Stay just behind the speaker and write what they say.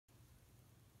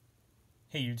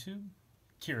Hey YouTube,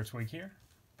 Kira Twig here,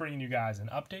 bringing you guys an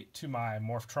update to my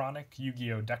Morphtronic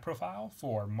Yugioh deck profile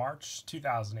for March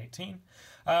 2018.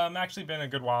 Actually been a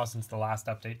good while since the last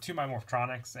update to my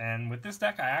Morphtronics, and with this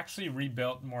deck I actually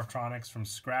rebuilt Morphtronics from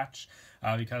scratch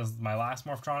because my last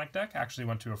Morphtronic deck actually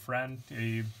went to a friend.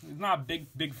 He's not a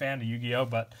big fan of Yu-Gi-Oh,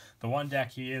 but the one deck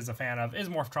he is a fan of is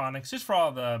Morphtronics, just for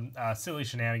all the silly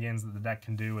shenanigans that the deck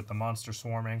can do with the monster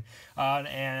swarming.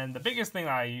 And the biggest thing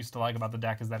I used to like about the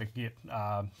deck is that it could get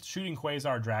shooting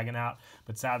Quasar Dragon out,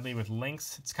 but sadly with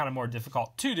Lynx it's kind of more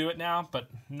difficult to do it now, but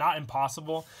not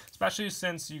impossible, especially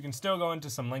since you can still go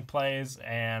into some Link plays,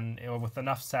 and with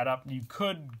enough setup you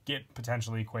could get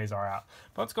potentially Quasar out.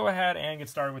 But let's go ahead and get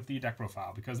started with the deck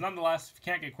profile, because nonetheless, if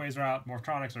you can't get Quasar out,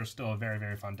 Morphtronics are still a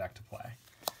very fun deck to play.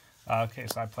 Okay,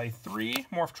 so I play 3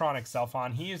 Morphtronic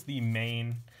Selphon. He is the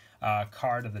main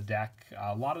card of the deck.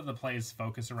 A lot of the plays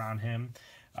focus around him.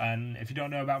 And if you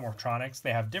don't know about Morphtronics,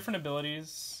 they have different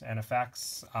abilities and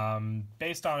effects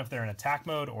based on if they're in attack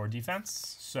mode or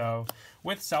defense. So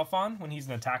with Selphon, when he's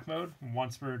in attack mode,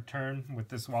 once per turn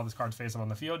while this card's face up on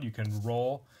the field, you can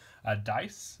roll a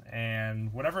dice,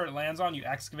 and whatever it lands on, you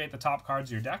excavate the top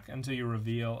cards of your deck until you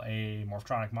reveal a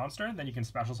Morphtronic monster. Then you can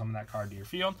special summon that card to your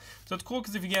field. So it's cool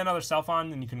because if you get another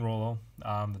Selphon, then you can roll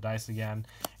the dice again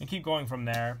and keep going from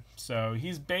there. So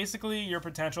he's basically your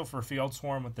potential for Field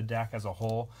Swarm with the deck as a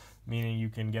whole, meaning you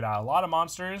can get out a lot of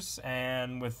monsters,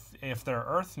 and if they're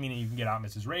Earth, meaning you can get out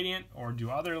Mrs. Radiant or do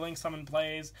other Link summon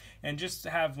plays, and just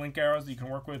have Link arrows that you can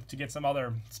work with to get some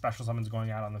other special summons going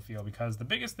out on the field, because the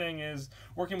biggest thing is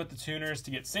working with the tuners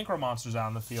to get synchro monsters out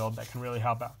on the field that can really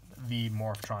help out the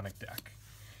Morphtronic deck.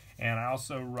 And I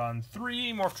also run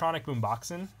 3 Morphtronic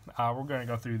Boomboxen. We're going to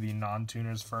go through the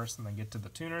non-tuners first and then get to the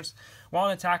tuners. While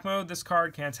in attack mode, this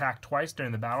card can attack twice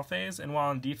during the battle phase, and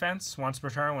while in defense, once per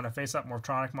turn, when a face-up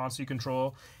Morphtronic monster you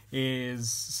control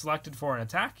is selected for an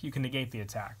attack, you can negate the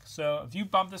attack. So if you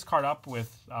bump this card up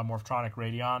with Morphtronic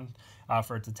Radion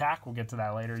for its attack, we'll get to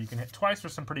that later, you can hit twice for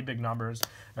some pretty big numbers.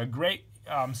 A great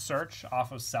search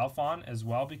off of Selphon as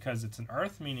well, because it's an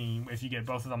Earth, meaning if you get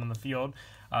both of them on the field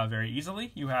very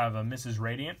easily. You have a Mrs.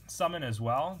 Radiant summon as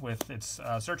well with its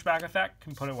search back effect.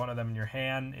 You can put one of them in your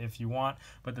hand if you want,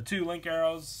 but the 2 Link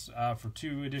arrows for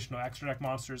 2 additional extra deck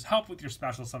monsters help with your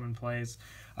special summon plays.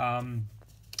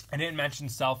 I didn't mention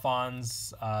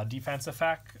Selphon's defense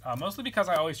effect, mostly because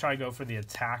I always try to go for the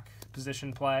attack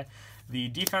position play. The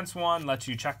defense one lets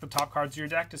you check the top cards of your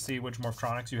deck to see which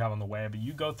Morphtronics you have on the way, but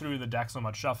you go through the deck so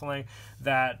much shuffling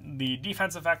that the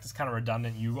defense effect is kind of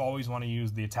redundant. You always want to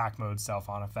use the attack mode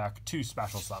Selphon effect to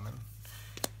special summon.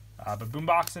 But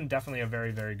Boomboxen, definitely a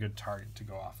very good target to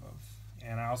go off of.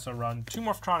 And I also run 2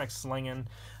 Morphtronic Slingin.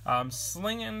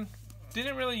 Slingin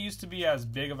didn't really used to be as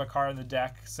big of a card in the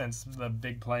deck, since the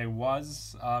big play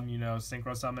was,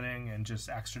 synchro summoning and just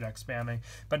extra deck spamming.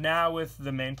 But now with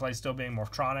the main play still being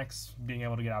Morphtronics, being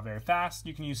able to get out very fast,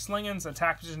 you can use Slingin's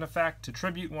attack position effect to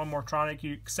tribute 1 Morphtronic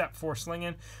you accept for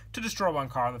Slingin to destroy 1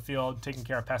 card on the field, taking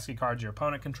care of pesky cards your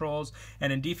opponent controls.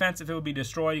 And in defense, if it would be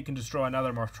destroyed, you can destroy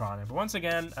another Morphtronic. But once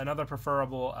again, another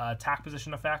preferable attack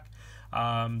position effect,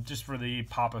 just for the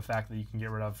pop effect that you can get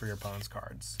rid of for your opponent's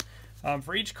cards.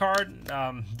 For each card,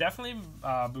 definitely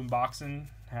Boomboxen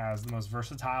has the most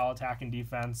versatile attack and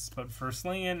defense, but for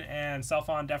Slingin and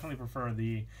Selphon, definitely prefer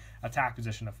the attack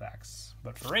position effects.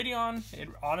 But for Radion, it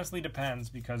honestly depends,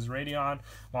 because Radion,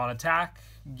 while on attack,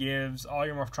 gives all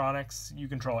your Morphtronics you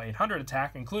control 800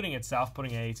 attack, including itself,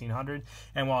 putting it at 1800,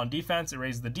 and while on defense, it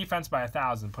raises the defense by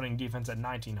 1000, putting defense at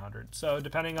 1900. So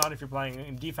depending on if you're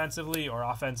playing defensively or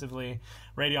offensively,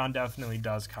 Radion definitely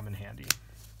does come in handy.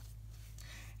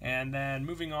 And then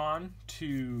moving on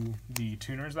to the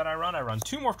tuners that I run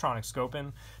 2 Morphtronic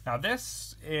Scopin. Now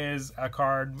this is a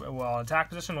card, well, attack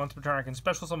position, once per turn I can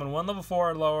special summon 1 level 4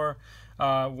 or lower,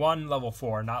 1 level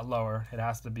 4, not lower, it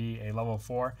has to be a level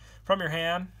 4, from your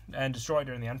hand and destroy it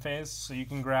during the end phase. So you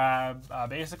can grab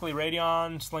basically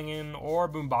Radion, Slingin, or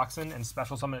Boomboxen and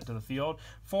special summon it to the field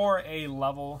for a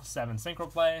level 7 synchro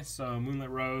play. So Moonlit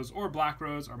Rose or Black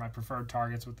Rose are my preferred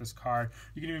targets with this card.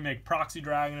 You can even make Proxy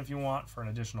Dragon if you want for an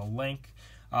additional Link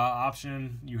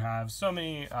option. You have so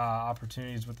many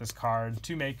opportunities with this card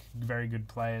to make very good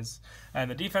plays. And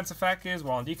the defense effect is,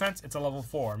 while in defense, it's a level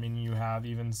 4, meaning you have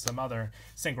even some other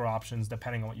synchro options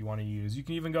depending on what you want to use. You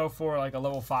can even go for like a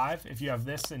level 5 if you have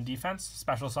this in defense,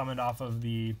 special summoned off of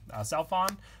the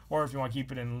Selphon, or if you want to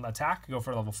keep it in attack, go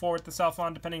for a level 4 with the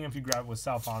Selphon, depending if you grab it with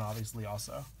Selphon, obviously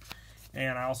also.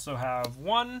 And I also have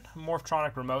one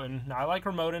Morphtronic Remoten. Now, I like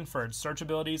Remoten for its search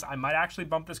abilities. I might actually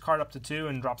bump this card up to 2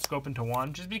 and drop Scopin to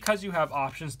 1, just because you have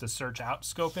options to search out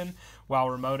Scopin, while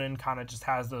Remoten kind of just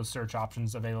has those search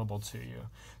options available to you.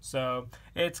 So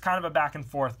it's kind of a back and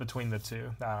forth between the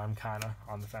two that I'm kind of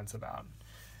on the fence about.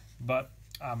 But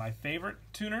my favorite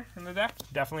tuner in the deck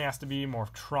definitely has to be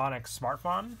Morphtronic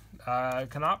Smartphone. It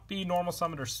cannot be normal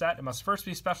summoned or set. It must first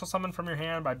be special summoned from your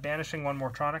hand by banishing one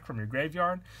Morphtronic from your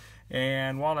graveyard.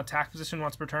 And while in attack position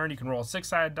once per turn, you can roll a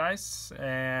 6-sided dice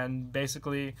and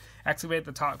basically excavate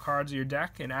the top cards of your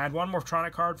deck and add one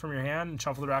Morphtronic card from your hand and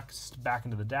shuffle the rest back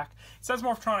into the deck. It says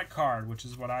Morphtronic card, which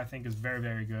is what I think is very,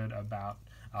 very good about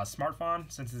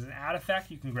Smartphone. Since it's an add effect,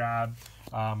 you can grab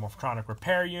Morphtronic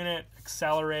Repair Unit,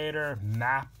 Accelerator,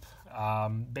 Map,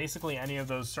 basically any of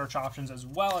those search options, as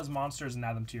well as monsters, and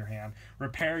add them to your hand.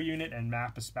 Repair Unit and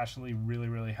Map especially really,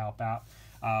 really help out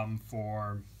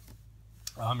for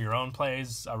your own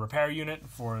plays. A Repair Unit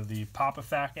for the pop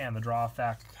effect and the draw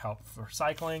effect help for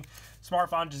cycling.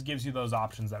 Smartphone just gives you those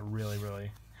options that really,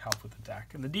 really help with the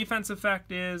deck. And the defense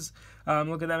effect is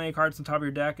look at that many cards on top of your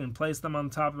deck and place them on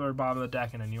the top or bottom of the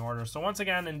deck in any order. So once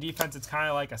again, in defense, it's kind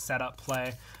of like a setup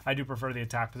play. I do prefer the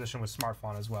attack position with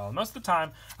Smartphone as well. And most of the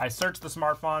time, I search the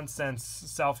Smartphone since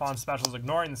Cellphone specials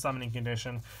ignoring the summoning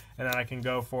condition, and then I can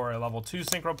go for a level 2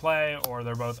 synchro play, or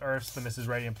they're both Earths, the Mrs.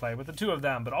 Radiant play with the 2 of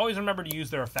them. But always remember to use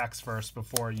their effects first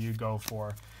before you go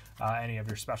for any of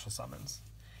your special summons.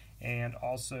 And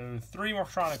also 3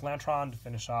 Morphtronic Lantron to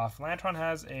finish off. Lantron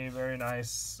has a very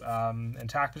nice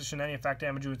attack position. Any effect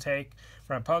damage you would take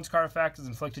from an opponent's card effect is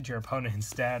inflicted to your opponent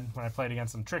instead. When I played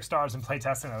against some Trick Stars and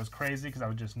playtesting, that was crazy because I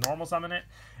would just normal summon it.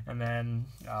 And then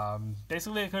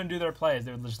basically they couldn't do their plays.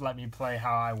 They would just let me play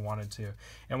how I wanted to.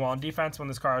 And while in defense, when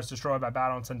this card is destroyed by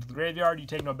battle and sent to the graveyard, you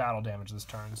take no battle damage this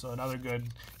turn. So another good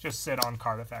just sit on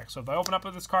card effect. So if I open up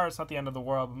with this card, it's not the end of the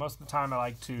world. But most of the time I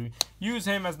like to use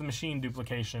him as the machine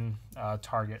duplication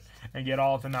target and get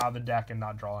all of him out of the deck and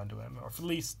not draw into him. Or at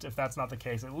least, if that's not the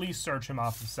case, at least search him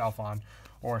off of Cellphone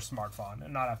or Smartphone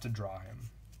and not have to draw him.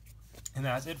 And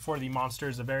that's it for the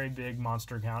monsters. A very big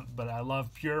monster count, but I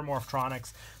love pure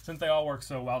Morphtronics since they all work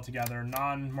so well together.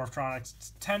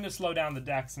 Non-Morphtronics tend to slow down the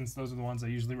deck since those are the ones I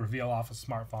usually reveal off of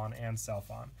Smartphone and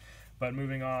Cellphone. But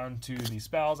moving on to the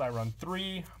spells, I run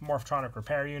 3 Morphtronic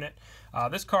Repair Unit.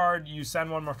 This card, you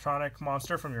send one Morphtronic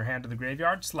monster from your hand to the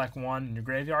graveyard, select one in your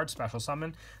graveyard, special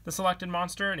summon the selected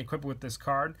monster, and equip it with this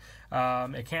card.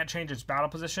 It can't change its battle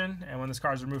position, and when this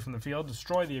card is removed from the field,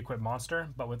 destroy the equipped monster.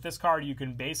 But with this card, you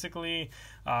can basically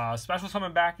special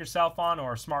summon back your Cellphone,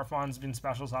 or Smartphone's been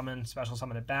special summon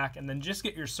it back, and then just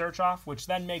get your search off, which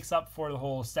then makes up for the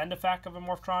whole send effect of a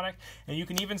Morphtronic. And you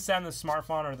can even send the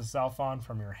Smartphone or the Cellphone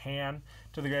from your hand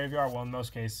to the graveyard. Well, in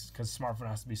most cases, because Smartphone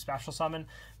has to be special summon,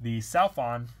 the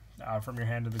Cellphone from your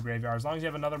hand to the graveyard. As long as you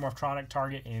have another Morphtronic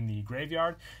target in the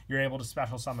graveyard, you're able to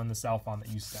special summon the Cellphone that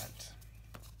you sent.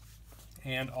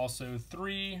 And also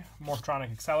 3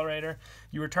 Morphtronic Accelerator.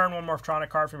 You return one Morphtronic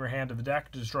card from your hand to the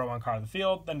deck to destroy one card of the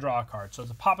field, then draw a card. So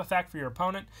it's a pop effect for your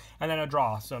opponent, and then a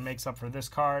draw. So it makes up for this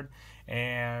card.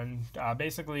 And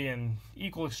basically in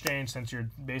equal exchange, since you're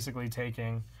basically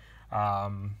taking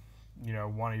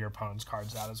one of your opponent's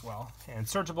cards out as well. And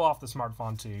searchable off the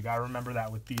Smartphone too. You gotta remember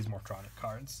that with these Morphtronic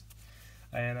cards.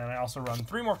 And then I also run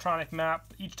 3 Morphtronic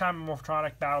Map. Each time a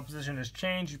Morphtronic battle position is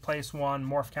changed, you place one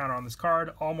Morph counter on this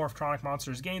card. All Morphtronic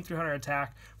monsters gain 300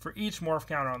 attack for each Morph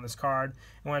counter on this card.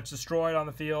 And when it's destroyed on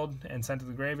the field and sent to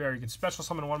the graveyard, you can special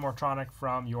summon one Morphtronic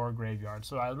from your graveyard.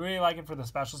 So I really like it for the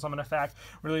special summon effect.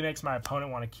 Really makes my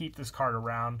opponent want to keep this card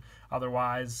around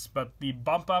otherwise. But the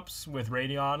bump ups with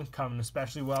Radion come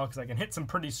especially well because I can hit some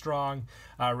pretty strong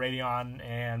Radion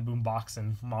and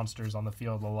Boomboxing monsters on the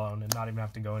field alone and not even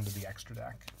have to go into the extra deck.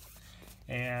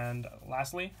 And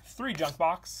lastly, 3 Junk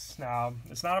Box. Now,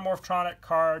 it's not a Morphtronic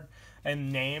card in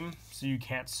name, so you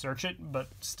can't search it, but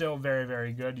still very,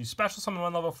 very good. You special summon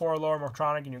one level 4 or lower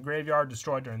Morphtronic in your graveyard,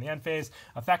 destroyed during the end phase.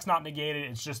 Effect's not negated,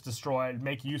 it's just destroyed.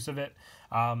 Make use of it.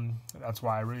 That's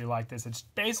why I really like this. It's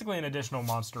basically an additional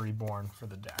monster reborn for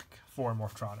the deck for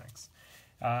Morphtronics.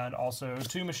 And also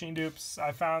 2 Machine Dupes.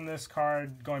 I found this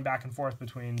card going back and forth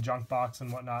between Junk Box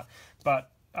and whatnot, but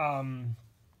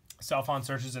Cellphone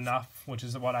search is enough, which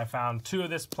is what I found. 2 of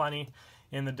this plenty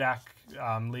in the deck,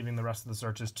 leaving the rest of the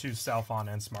searches to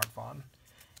Cellphone and Smartphone.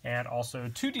 And also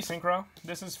 2 Desynchro.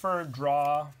 This is for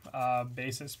draw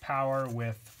basis power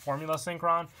with Formula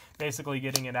Synchron, basically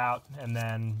getting it out and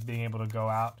then being able to go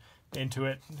out into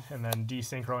it and then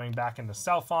desynchroing back into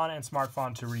Cellphone and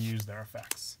Smartphone to reuse their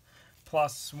effects.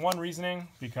 Plus 1 reasoning,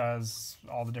 because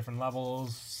all the different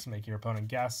levels make your opponent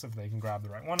guess if they can grab the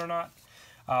right one or not.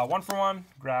 1 for 1,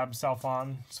 grab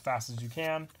Self-On as fast as you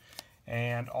can.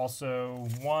 And also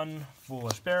 1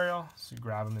 Foolish Burial, so you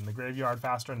grab them in the graveyard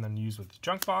faster and then use with the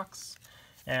junk box.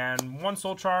 And 1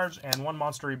 Soul Charge and 1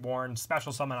 Monster Reborn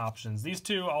special summon options. These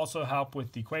 2 also help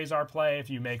with the Quasar play.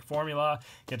 If you make Formula,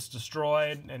 gets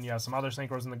destroyed, and you have some other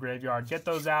synchros in the graveyard, get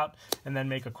those out, and then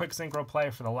make a quick synchro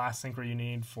play for the last synchro you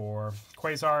need for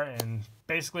Quasar, and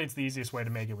basically it's the easiest way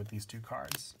to make it with these 2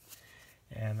 cards.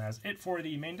 And that's it for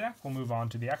the main deck. We'll move on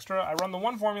to the extra. I run the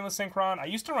 1 Formula Synchron. I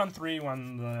used to run 3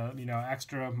 when the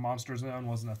extra Monster Zone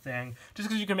wasn't a thing, just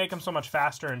because you can make them so much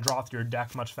faster and draw through your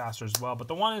deck much faster as well. But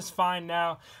the 1 is fine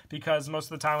now because most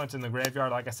of the time it's in the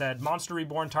graveyard. Like I said, Monster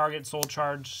Reborn target, Soul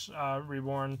Charge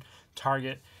Reborn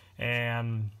target,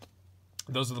 and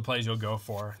those are the plays you'll go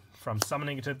for. From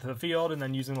summoning it to the field and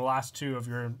then using the last 2 of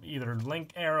your either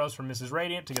Link arrows from Mrs.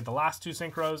 Radiant to get the last 2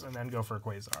 synchros and then go for a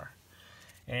Quasar.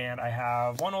 And I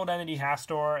have 1 Old Entity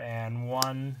Hastor and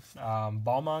 1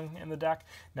 Balmung in the deck.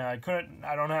 Now I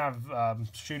don't have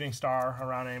Shooting Star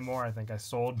around anymore. I think I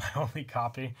sold my only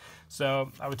copy.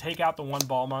 So I would take out the 1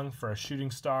 Balmung for a Shooting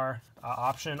Star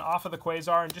option off of the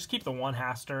Quasar and just keep the 1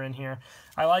 Hastor in here.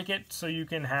 I like it so you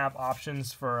can have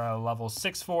options for a level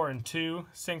 6, 4, and 2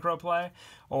 synchro play,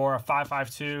 or a 5, 5,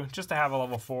 2, just to have a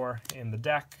level 4 in the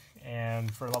deck.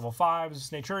 And for level 5 is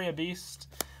Naturia Beast,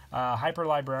 Hyper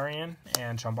Librarian,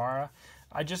 and Chambara.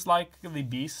 I just like the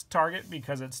Beast target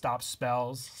because it stops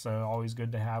spells, so always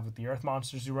good to have with the Earth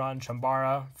monsters you run.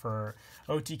 Chambara for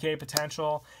OTK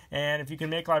potential, and if you can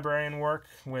make Librarian work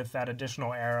with that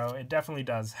additional arrow, it definitely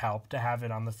does help to have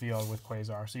it on the field with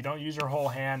Quasar. So you don't use your whole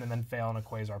hand and then fail in a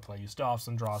Quasar play. You still have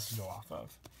some draws to go off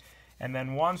of. And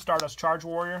then 1 Stardust Charge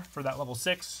Warrior for that level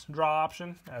 6 draw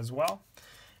option as well.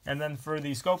 And then for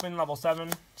the Scopin level 7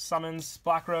 summons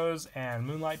Black Rose and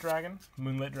Moonlit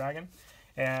Dragon.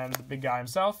 And the big guy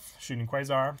himself, Shooting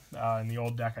Quasar. In the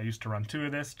old deck I used to run 2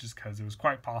 of this just because it was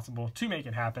quite possible to make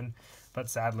it happen. But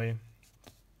sadly,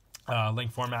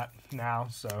 Link format now,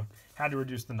 so had to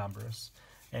reduce the numbers.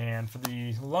 And for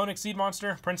the Lone Exceed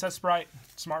monster, Princess Sprite,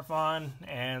 Smart Fawn,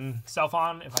 and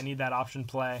Self-On, if I need that option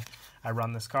play, I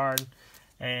run this card.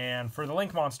 And for the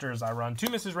Link monsters, I run 2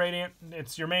 Mrs. Radiant.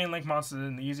 It's your main Link monster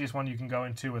and the easiest one you can go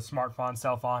into with Smart Fawn,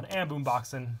 Self-On, and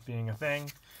Boomboxin being a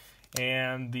thing.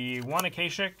 And the 1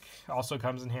 Akashic also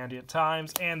comes in handy at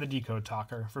times, and the Decode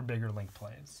Talker for bigger Link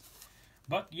plays.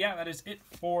 But yeah, that is it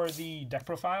for the deck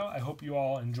profile. I hope you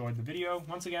all enjoyed the video.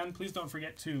 Once again, please don't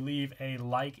forget to leave a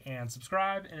like and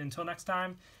subscribe. And until next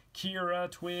time, Kira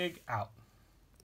Twig out.